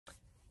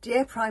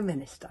Dear Prime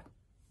Minister,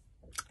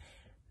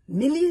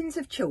 millions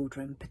of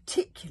children,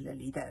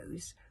 particularly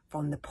those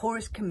from the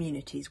poorest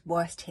communities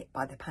worst hit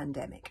by the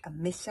pandemic, are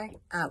missing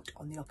out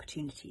on the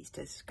opportunities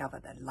to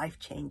discover the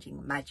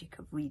life-changing magic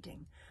of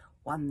reading,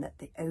 one that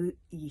the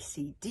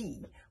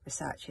OECD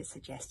researchers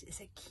suggest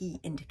is a key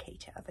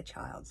indicator of a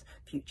child's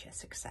future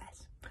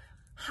success.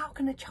 How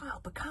can a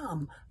child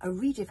become a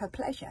reader for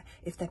pleasure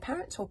if their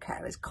parents or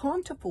carers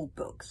can't afford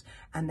books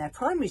and their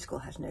primary school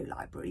has no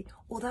library,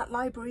 or that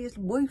library is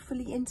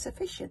woefully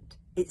insufficient?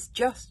 It's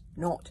just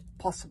not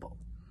possible.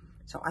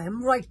 So I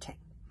am writing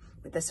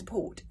with the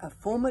support of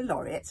former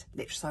laureates,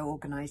 literacy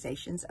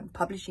organisations and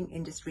publishing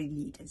industry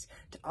leaders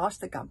to ask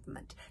the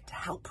government to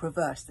help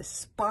reverse the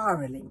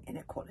spiralling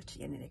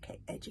inequality in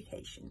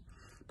education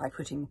by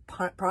putting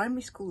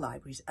primary school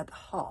libraries at the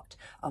heart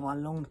of our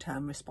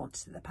long-term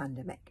response to the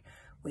pandemic,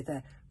 with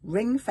a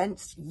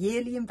ring-fenced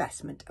yearly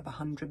investment of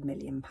 £100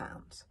 million.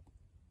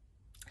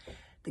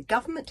 The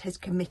government has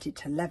committed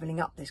to levelling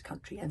up this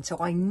country, and so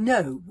I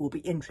know will be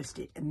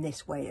interested in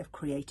this way of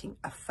creating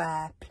a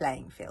fair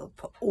playing field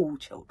for all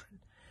children.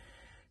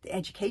 The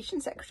Education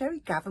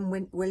Secretary,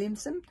 Gavin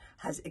Williamson,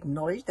 has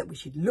acknowledged that we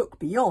should look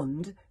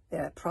beyond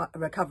the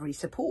recovery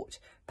support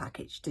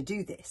package to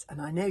do this,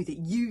 and I know that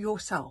you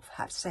yourself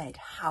have said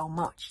how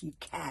much you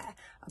care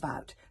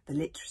about the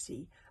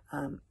literacy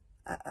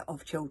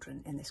of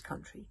children in this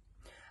country.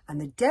 And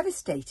the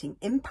devastating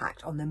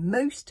impact on the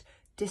most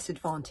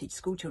disadvantaged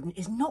school children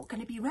is not going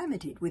to be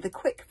remedied with a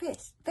quick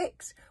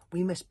fix.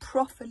 We must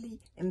properly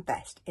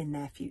invest in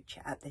their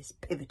future at this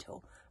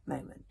pivotal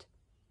moment.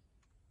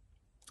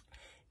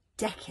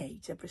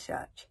 Decades of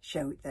research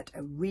show that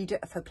a reader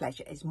for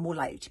pleasure is more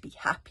likely to be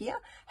happier,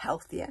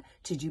 healthier,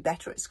 to do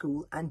better at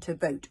school and to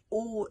vote,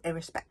 all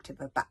irrespective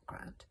of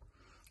background.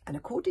 And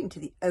according to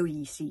the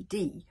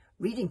OECD,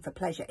 reading for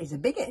pleasure is a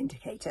bigger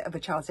indicator of a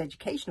child's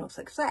educational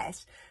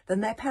success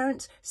than their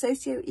parents'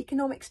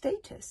 socio-economic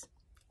status.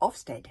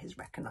 Ofsted has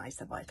recognised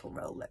the vital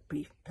role that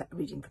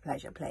reading for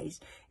pleasure plays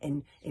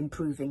in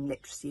improving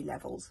literacy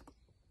levels.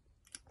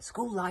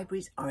 School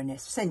libraries are an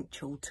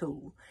essential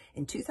tool.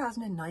 In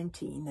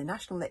 2019, the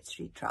National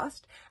Literacy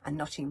Trust and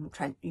Nottingham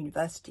Trent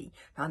University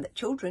found that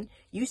children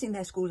using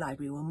their school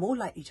library were more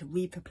likely to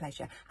read for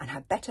pleasure and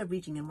have better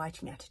reading and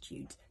writing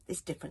attitudes.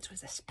 This difference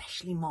was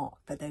especially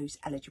marked for those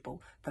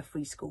eligible for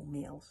free school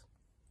meals.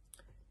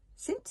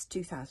 Since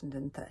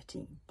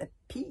 2013, the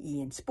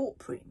PE and sport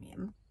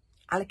premium,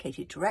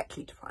 allocated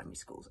directly to primary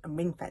schools and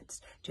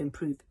ring-fenced to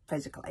improve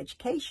physical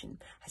education,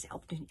 has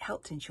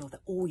helped ensure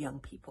that all young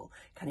people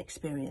can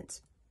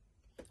experience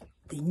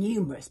the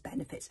numerous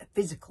benefits of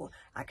physical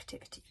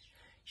activity.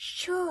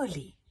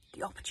 Surely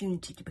the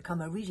opportunity to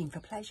become a reading for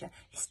pleasure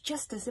is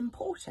just as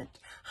important.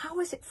 How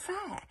is it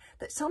fair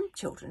that some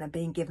children are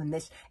being given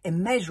this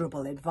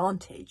immeasurable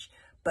advantage,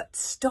 but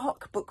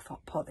stark book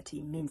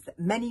poverty means that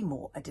many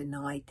more are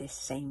denied this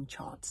same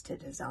chance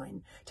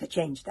to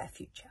change their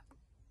future?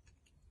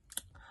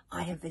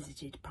 I have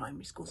visited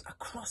primary schools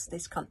across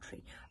this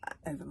country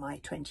over my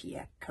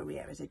 20-year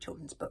career as a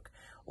children's book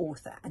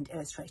author and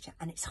illustrator,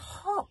 and it's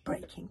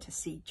heartbreaking to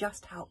see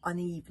just how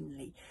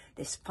unevenly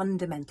this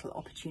fundamental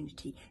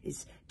opportunity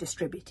is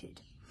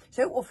distributed.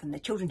 So often the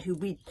children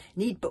who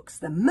need books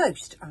the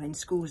most are in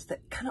schools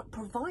that cannot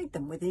provide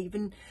them with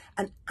even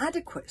an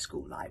adequate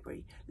school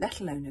library, let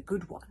alone a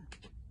good one.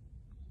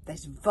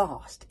 There's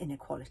vast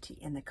inequality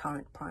in the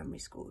current primary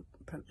school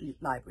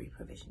library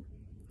provision.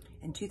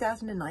 In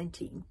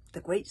 2019,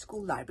 the Great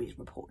School Libraries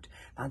Report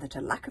found that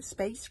a lack of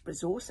space,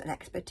 resource and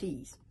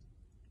expertise,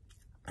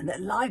 and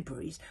that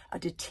libraries are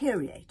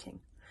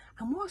deteriorating.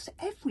 And whilst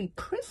every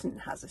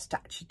prison has a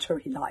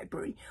statutory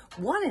library,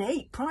 1 in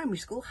 8 primary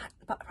schools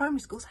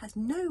has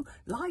no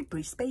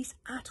library space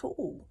at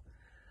all.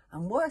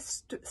 And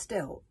worse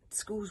still,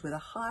 schools with a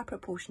higher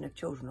proportion of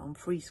children on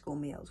free school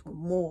meals were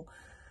more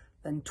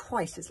than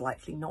twice as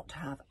likely not to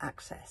have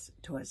access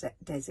to a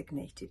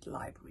designated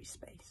library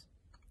space.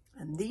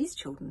 And these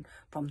children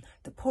from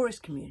the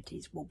poorest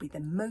communities will be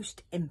the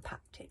most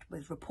impacted,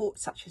 with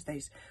reports such as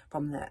those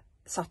from the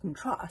Sutton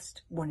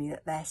Trust warning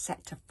that they're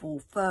set to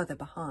fall further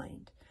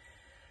behind.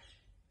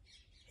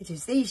 It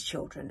is these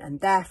children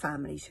and their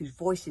families whose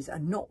voices are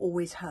not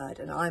always heard,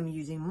 and I'm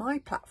using my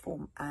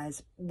platform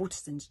as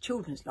Waterstones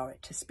Children's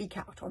Laureate to speak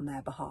out on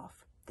their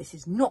behalf. This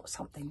is not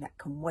something that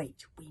can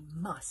wait. We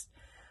must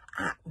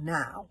act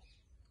now.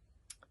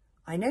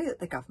 I know that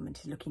the government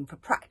is looking for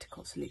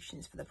practical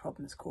solutions for the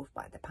problems caused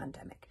by the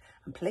pandemic,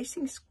 and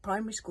placing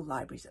primary school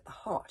libraries at the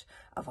heart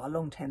of our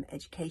long-term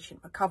education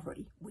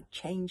recovery would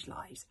change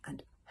lives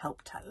and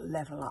help to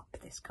level up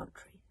this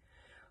country.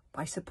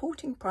 By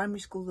supporting primary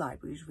school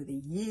libraries with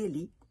a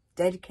yearly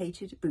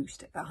dedicated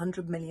boost of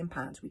 £100 million,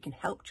 we can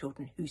help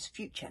children whose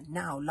future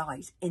now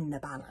lies in the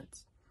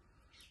balance.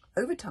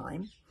 Over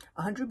time,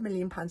 £100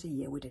 million a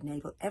year would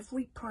enable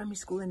every primary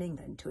school in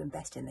England to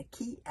invest in the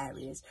key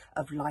areas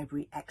of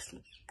library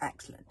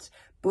excellence,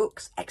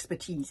 books,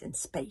 expertise and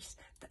space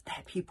that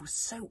their pupils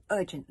so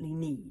urgently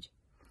need.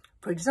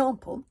 For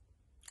example,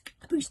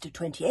 The boost of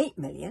 28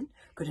 million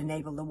could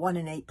enable the 1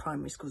 in 8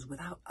 primary schools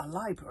without a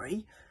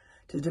library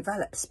to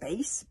develop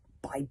space,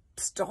 buy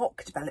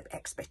stock, develop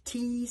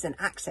expertise and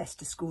access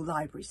to school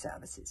library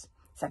services.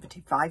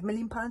 £75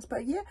 million per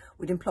year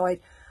would employ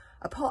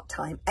a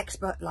part-time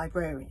expert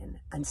librarian,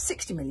 and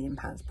 £60 million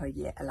per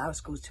year allow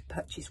schools to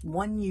purchase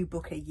 1 new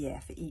book a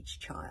year for each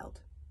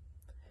child.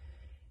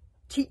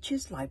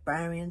 Teachers,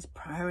 librarians,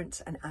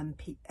 parents and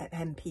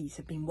MPs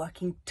have been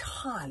working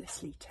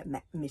tirelessly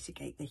to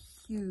mitigate the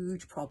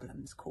huge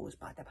problems caused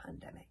by the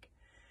pandemic.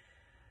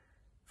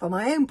 For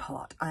my own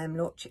part, I am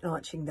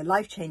launching the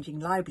life-changing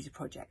libraries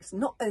projects,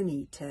 not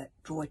only to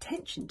draw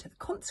attention to the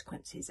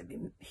consequences of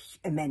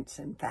immense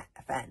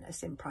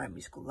unfairness in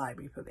primary school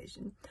library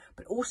provision,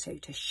 but also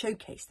to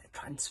showcase the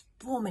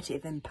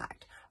transformative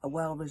impact a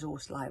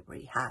well-resourced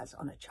library has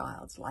on a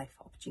child's life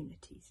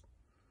opportunities.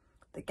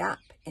 The gap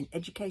in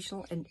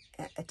educational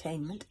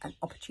attainment and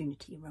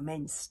opportunity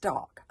remains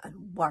stark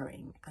and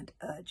worrying and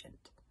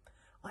urgent.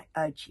 I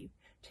urge you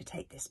to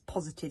take this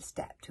positive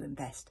step to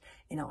invest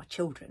in our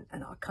children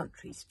and our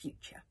country's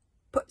future.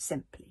 Put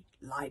simply,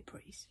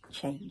 libraries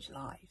change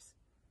lives.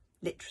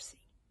 Literacy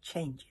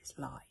changes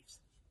lives.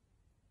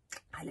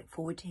 I look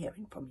forward to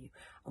hearing from you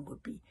and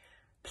would be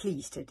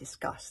pleased to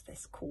discuss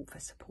this call for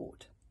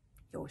support.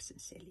 Yours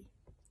sincerely,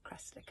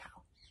 Cressida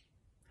Cowell,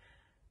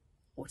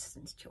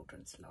 Waterstones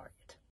Children's Laureate.